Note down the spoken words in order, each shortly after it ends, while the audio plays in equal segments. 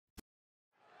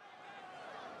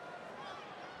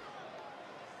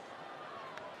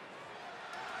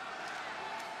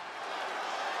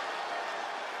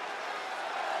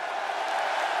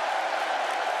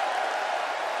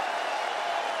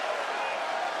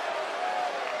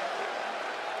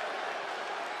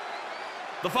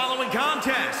The following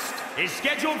contest is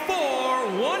scheduled for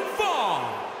one fall.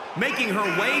 Making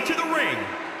her way to the ring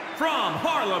from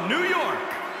Harlem, New York,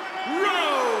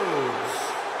 Rose.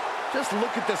 Just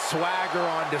look at the swagger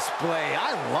on display.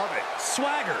 I love it.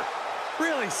 Swagger?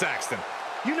 Really, Saxton?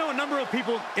 You know a number of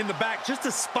people in the back just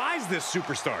despise this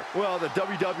superstar. Well, the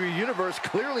WWE Universe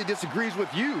clearly disagrees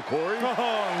with you, Corey.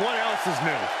 Oh, what else is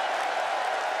new?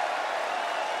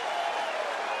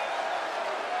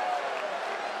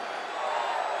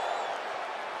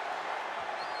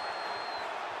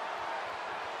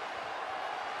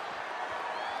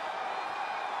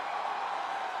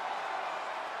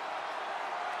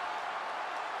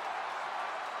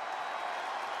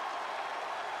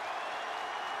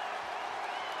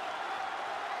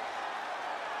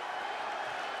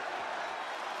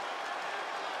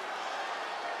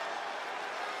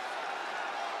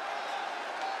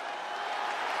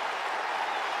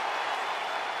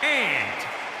 And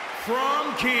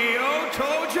from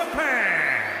Kyoto,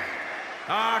 Japan,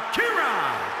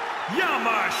 Akira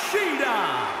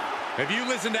Yamashita. If you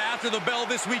listened to After the Bell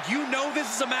this week, you know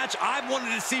this is a match I've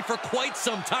wanted to see for quite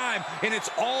some time, and it's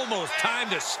almost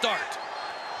time to start.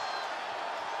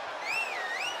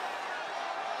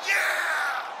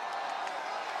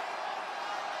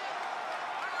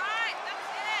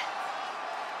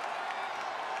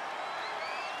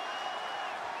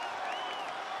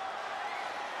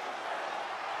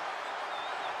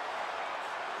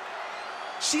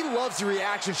 She loves the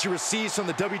reaction she receives from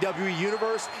the WWE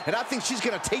Universe, and I think she's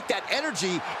going to take that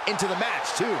energy into the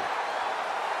match, too.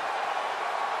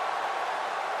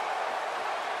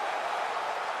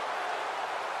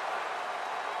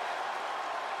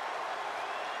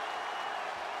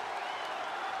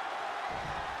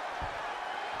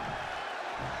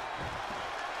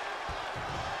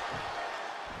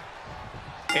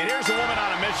 And here's a woman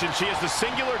on a mission. She has the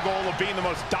singular goal of being the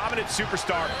most dominant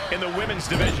superstar in the women's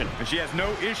division. And she has no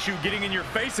issue getting in your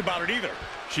face about it either.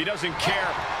 She doesn't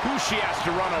care who she has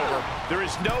to run over. There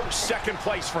is no second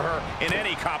place for her in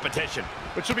any competition.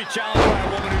 But she'll be challenged by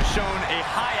a woman who's shown a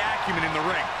high acumen in the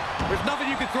ring. There's nothing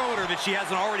you can throw at her that she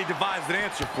hasn't already devised an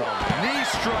answer for. Knee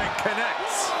strike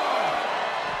connects.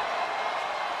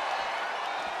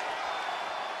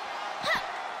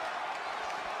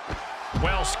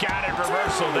 Well scattered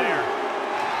reversal there.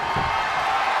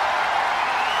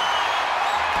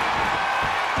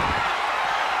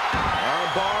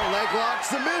 Armbar, leg lock,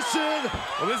 submission.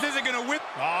 Well, this isn't going to whip.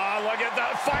 Oh, look at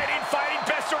the fighting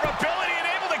best of her ability and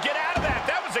able to get out of that.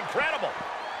 That was incredible.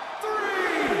 3.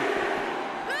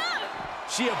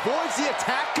 She avoids the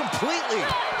attack completely.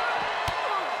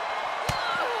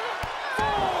 4.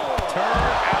 Turn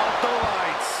out the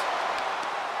lights.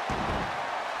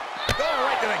 Go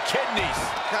right to the kidneys.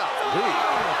 Golly.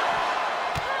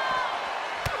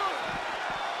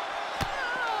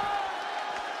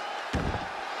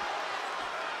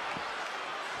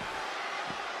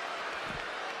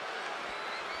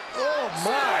 Oh,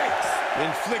 my.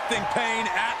 Inflicting pain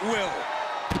at will.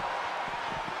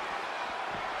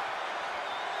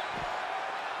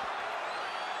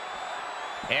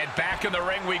 And back in the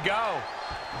ring we go.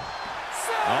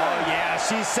 Oh, yeah,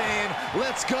 she's saying,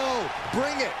 let's go,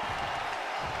 bring it.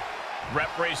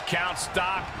 Referee's count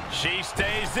stop. She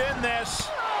stays in this.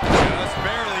 Just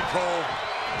barely, Cole.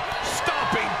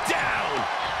 Stomping down.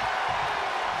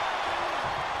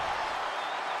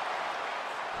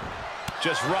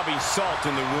 Just rubbing salt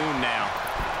in the wound now.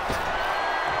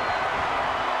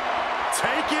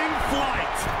 Taking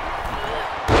flight.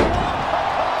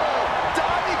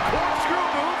 Diving corkscrew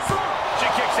move. She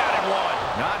kicks out at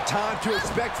 1. Not time to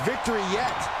expect victory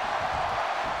yet.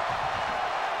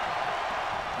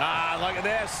 Ah, look at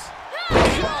this.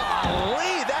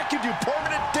 Golly, that could do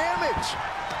permanent damage.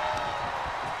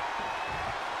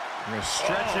 You're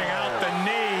stretching out the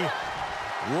knee.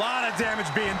 A lot of damage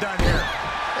being done here.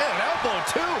 And an elbow,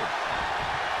 too.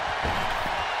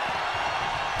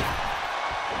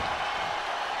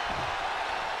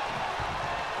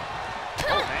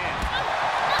 Oh, man.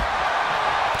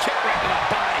 Kick right to the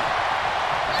body.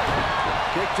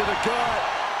 Kick to the gut.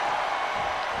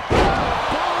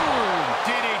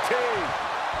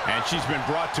 And she's been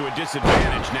brought to a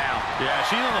disadvantage now. Yeah,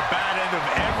 she's on the bad end of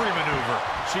every maneuver.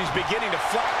 She's beginning to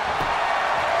fly.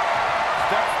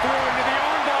 Steps through into the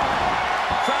armbar.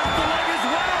 Traps the leg as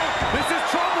well. This is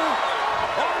trouble.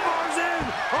 Armbar's in.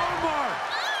 Armbar.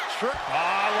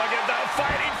 Oh, look at the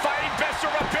fighting best of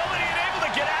her ability and able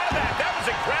to get out of that. That was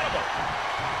incredible.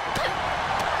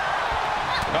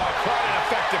 Oh, quite an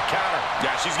effective counter.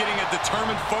 Yeah, she's getting a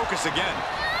determined focus again.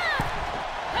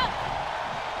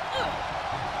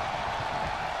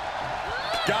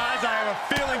 Guys, I have a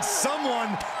feeling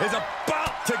someone is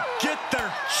about to get their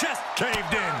chest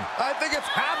caved in. I think it's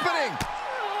happening.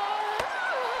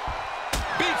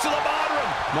 Beats to the bottom.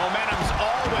 Momentum's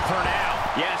all with her now.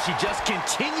 Yeah, she just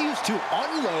continues to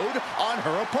unload on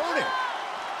her opponent.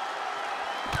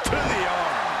 To the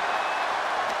arm.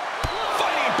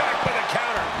 Fighting back with a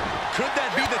counter. Could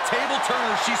that be the table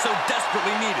turner she so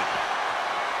desperately needed?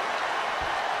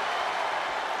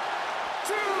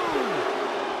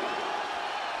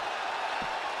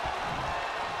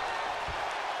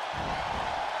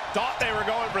 Thought they were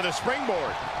going for the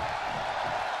springboard.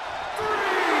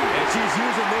 And she's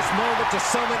using this moment to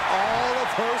summon all of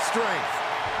her strength.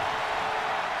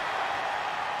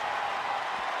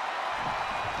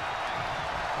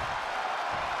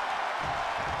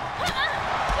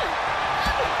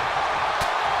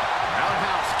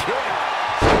 Roundhouse kick.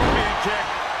 Scorpion kick.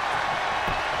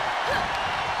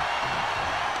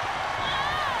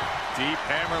 Deep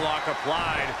hammerlock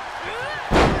applied.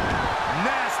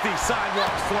 Nasty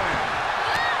sidewalk slam.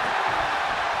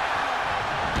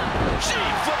 She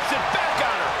flips it back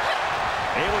on her.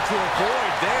 Able to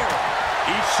avoid there.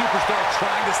 Each superstar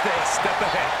trying to stay a step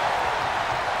ahead.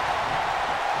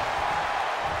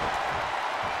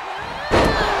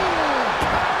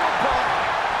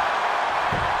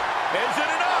 Isn't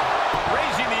it up?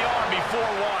 Raising the arm before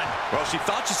one. Well, she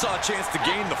thought she saw a chance to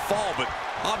gain the fall, but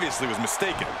obviously was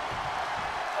mistaken.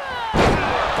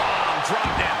 Bomb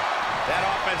dropped in. That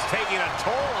offense taking a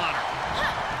toll on her.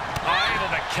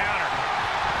 Able to counter.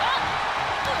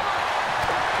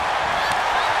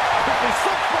 He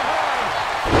slips behind.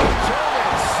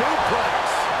 German suplex.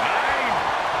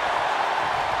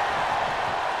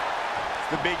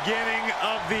 9. The beginning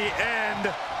of the end.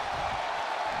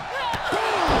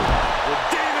 The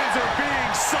demons are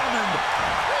being summoned.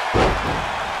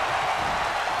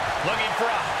 Looking for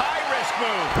a high-risk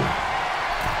move.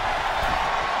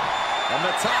 On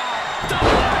the top.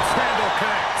 Double axe handle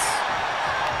connects.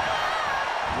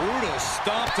 Brutal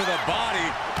stomp to the body.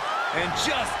 And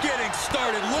just getting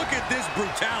started. Look at this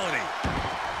brutality.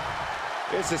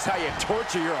 This is how you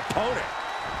torture your opponent.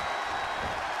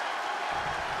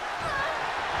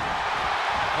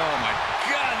 Oh my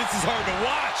God, this is hard to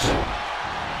watch.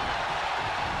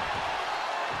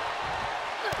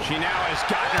 She now has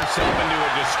gotten herself into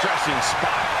a distressing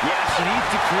spot. Yeah, she needs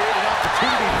to create an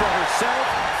opportunity for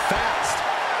herself fast.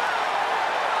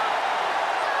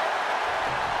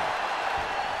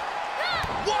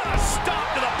 What a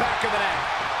stop to the back of the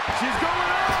neck. She's going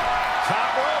up.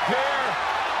 Top rope here.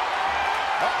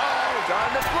 Uh-oh,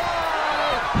 time to fly.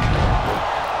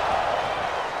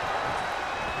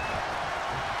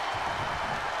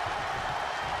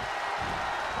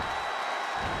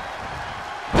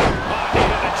 Body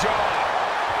to the jaw.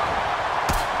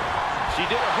 She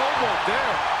did her homework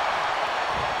there.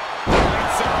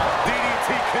 Lights out. DDT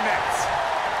connects.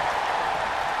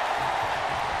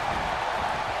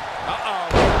 Uh-oh.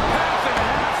 Half and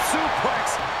half suplex.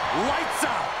 Lights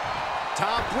out.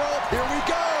 Top rope, here we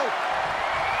go.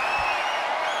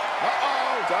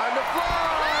 Uh-oh, time to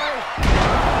fly.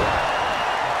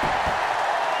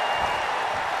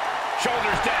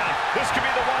 Shoulders down. This could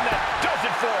be the one that does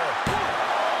it for her.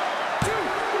 1, 2.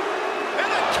 And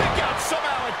a kick out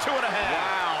somehow at 2.5.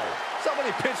 Wow. Somebody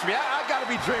pinch me. I gotta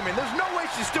be dreaming. There's no way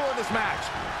she's still in this match.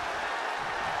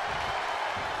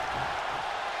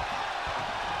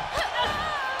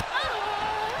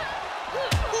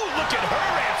 Ooh, look at her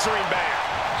answering back.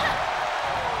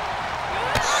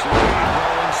 Sweet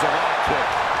rolling Salat kick.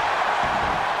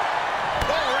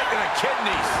 Oh, right to the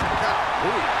kidneys.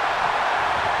 Golly.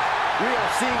 We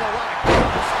are seeing a lot of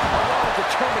goodness, a lot of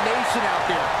determination out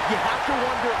there. You have to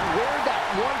wonder where that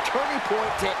one turning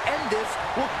point to end this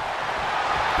will...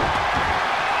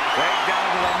 Right down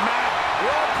to the mat.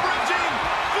 Roll bridging.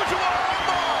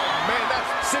 Oh, man,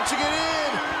 that's cinching it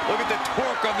in. Look at the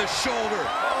torque on the shoulder.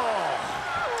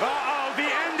 Uh-oh, the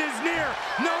end is near.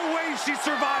 No way she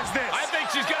survives this. I think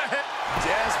she's gonna hit.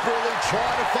 Desperately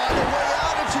trying to find a way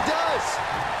out, and she does.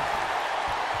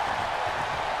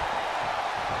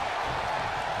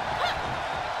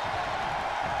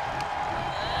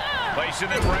 Placing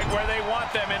them right where they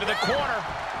want them, into the corner.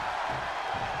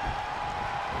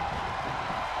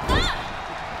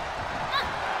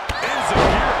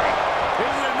 Akira.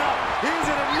 Is it enough? Is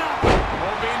it enough?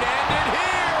 Hoping to end it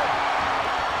here.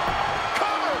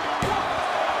 Cover.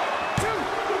 1, 2.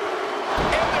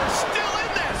 And they're still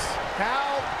in this.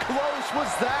 How close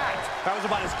was that? That was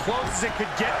about as close as it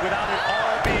could get without it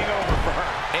all being over for her.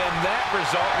 And that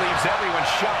result leaves everyone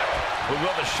shocked. But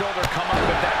will the shoulder come up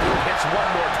if that move hits one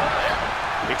more time?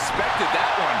 Expected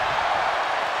that one.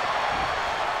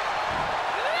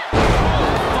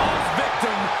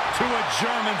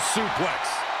 German suplex.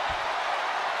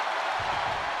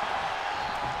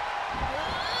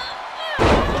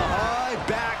 High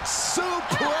back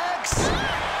suplex.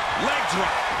 Leg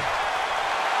drop.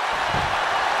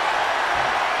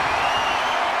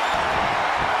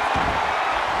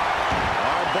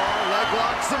 Armbar leg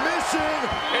lock submission.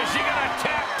 Is she gonna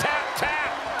tap, tap,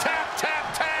 tap, tap, tap,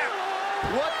 tap?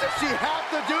 What does she have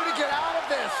to do to get out of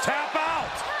this? Tap out.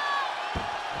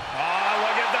 Oh,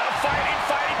 look at that fighting,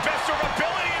 best of her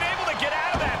ability and able to get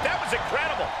out of that. That was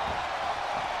incredible.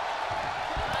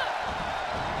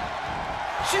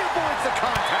 She avoids the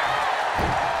contact.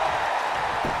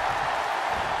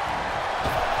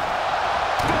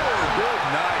 Good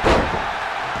night.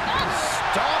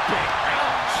 Stomping.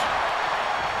 Ouch.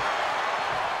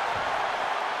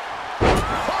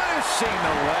 Punishing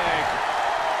the leg.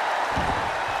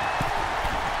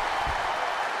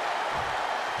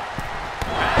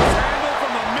 Axe handle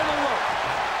from the middle rope.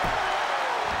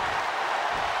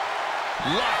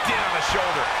 Locked in on the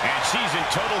shoulder. And she's in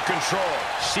total control.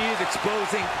 She is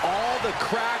exposing all the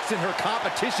cracks in her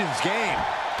competition's game.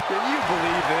 Can you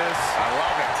believe this? I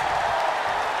love it.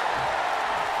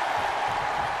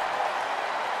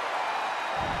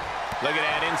 Look at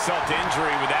that insult to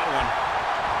injury with that one.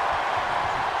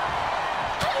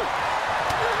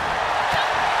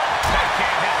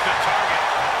 Backhand hits the target.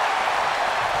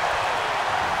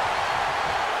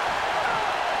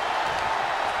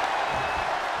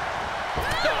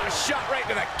 Oh, a shot right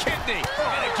to the kidney.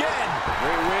 And again.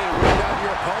 Great way to wear down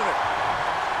your opponent.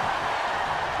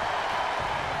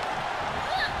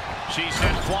 She's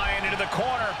sent flying into the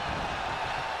corner.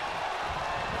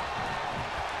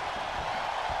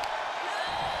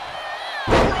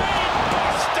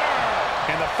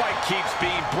 And the fight keeps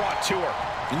being brought to her.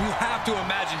 And you have to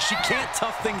imagine she can't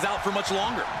tough things out for much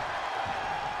longer.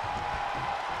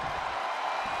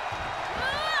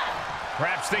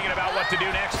 Perhaps thinking about what to do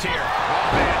next here.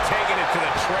 Oh, man, taking it to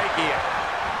the trachea.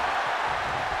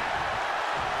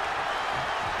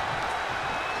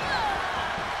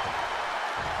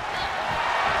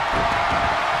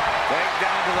 Leg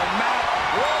down to the mat.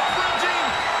 Whoa, bridging.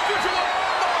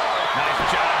 Nice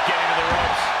job getting to the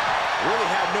ropes. Really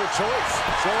had no choice.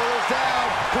 Shoulders down.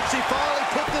 Could she finally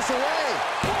put this away?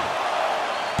 1,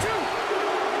 2.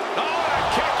 Oh, a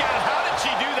kick out. How did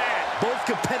she do that? Both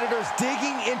competitors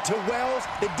digging into wells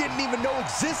they didn't even know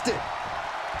existed.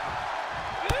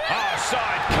 Oh, saw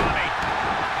it coming.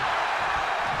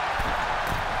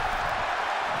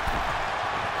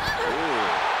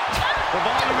 The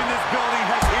volume in this building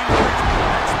has increased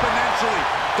exponentially.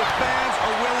 The fans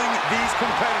are willing these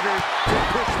competitors to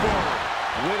push forward.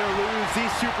 Win or lose, these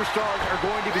superstars are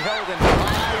going to be held in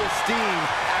high esteem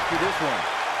after this one.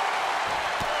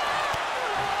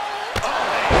 Oh,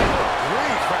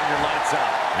 grief, find your lights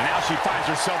out. And now she finds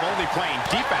herself only playing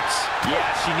defense. Yeah,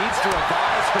 she needs to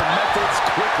revise her methods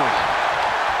quickly.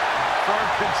 Firm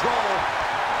control.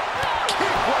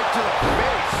 Kick right to the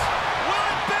face. Will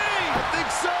it be? I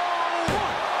think so. 1,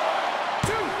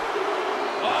 2.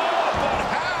 Oh,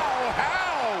 but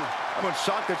how? I'm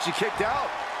shocked that she kicked out.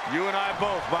 You and I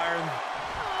both, Byron.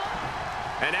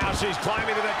 And now she's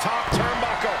climbing to the top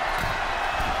turnbuckle.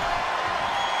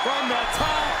 From the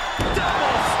top,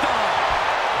 double stomp.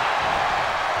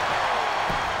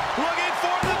 Looking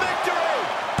for the victory.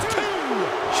 2.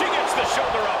 She gets the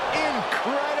shoulder up.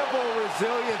 Incredible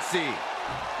resiliency.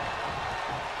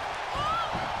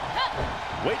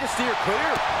 Way to steer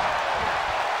clear.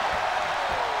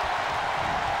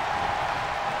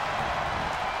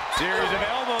 Series of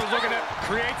elbows looking to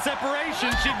create separation.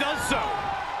 She does so.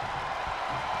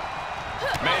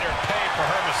 Made her pay for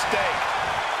her mistake.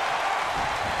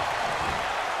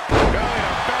 Belly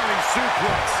to belly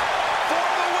suplex. For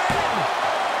the win.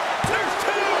 There's 2,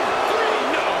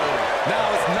 3, no. Now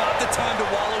is not the time to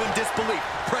wallow in disbelief.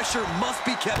 Pressure must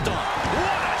be kept on.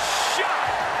 What a shot.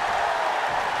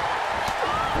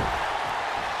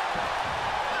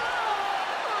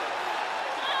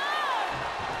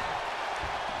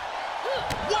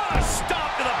 What a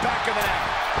stop to the back of the neck.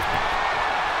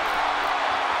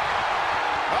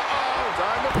 Uh-oh,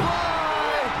 time to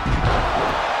fly.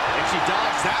 And she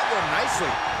dodged that one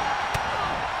nicely.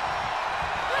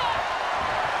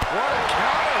 What a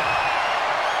counter.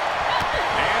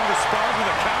 And responds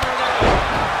with a counter there.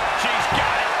 She's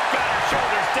got it. Got her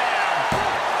shoulders down.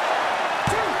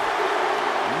 2.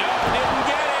 No, didn't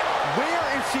get it. Where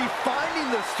is she finding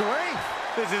the strength?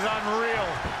 This is unreal.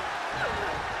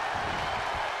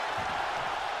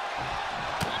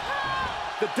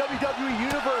 The WWE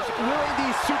Universe willing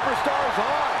these superstars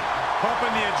on.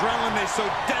 Pumping the adrenaline they so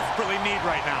desperately need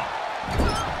right now.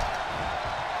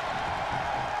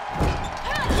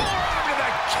 Forearm to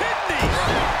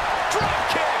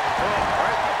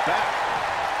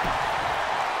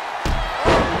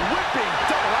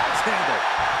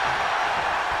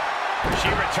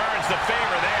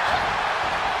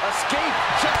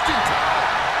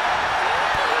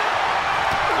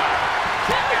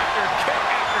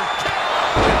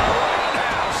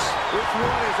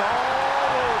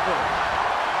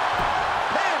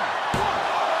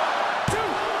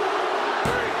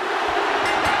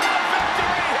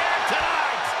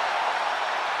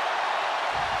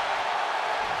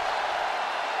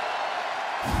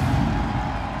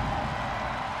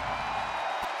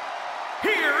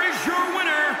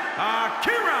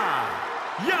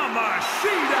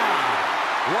Yamashita.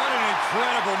 What an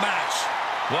incredible match.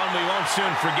 One we won't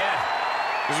soon forget.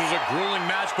 This was a grueling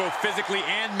match both physically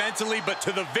and mentally, but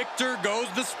to the victor goes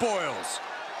the spoils.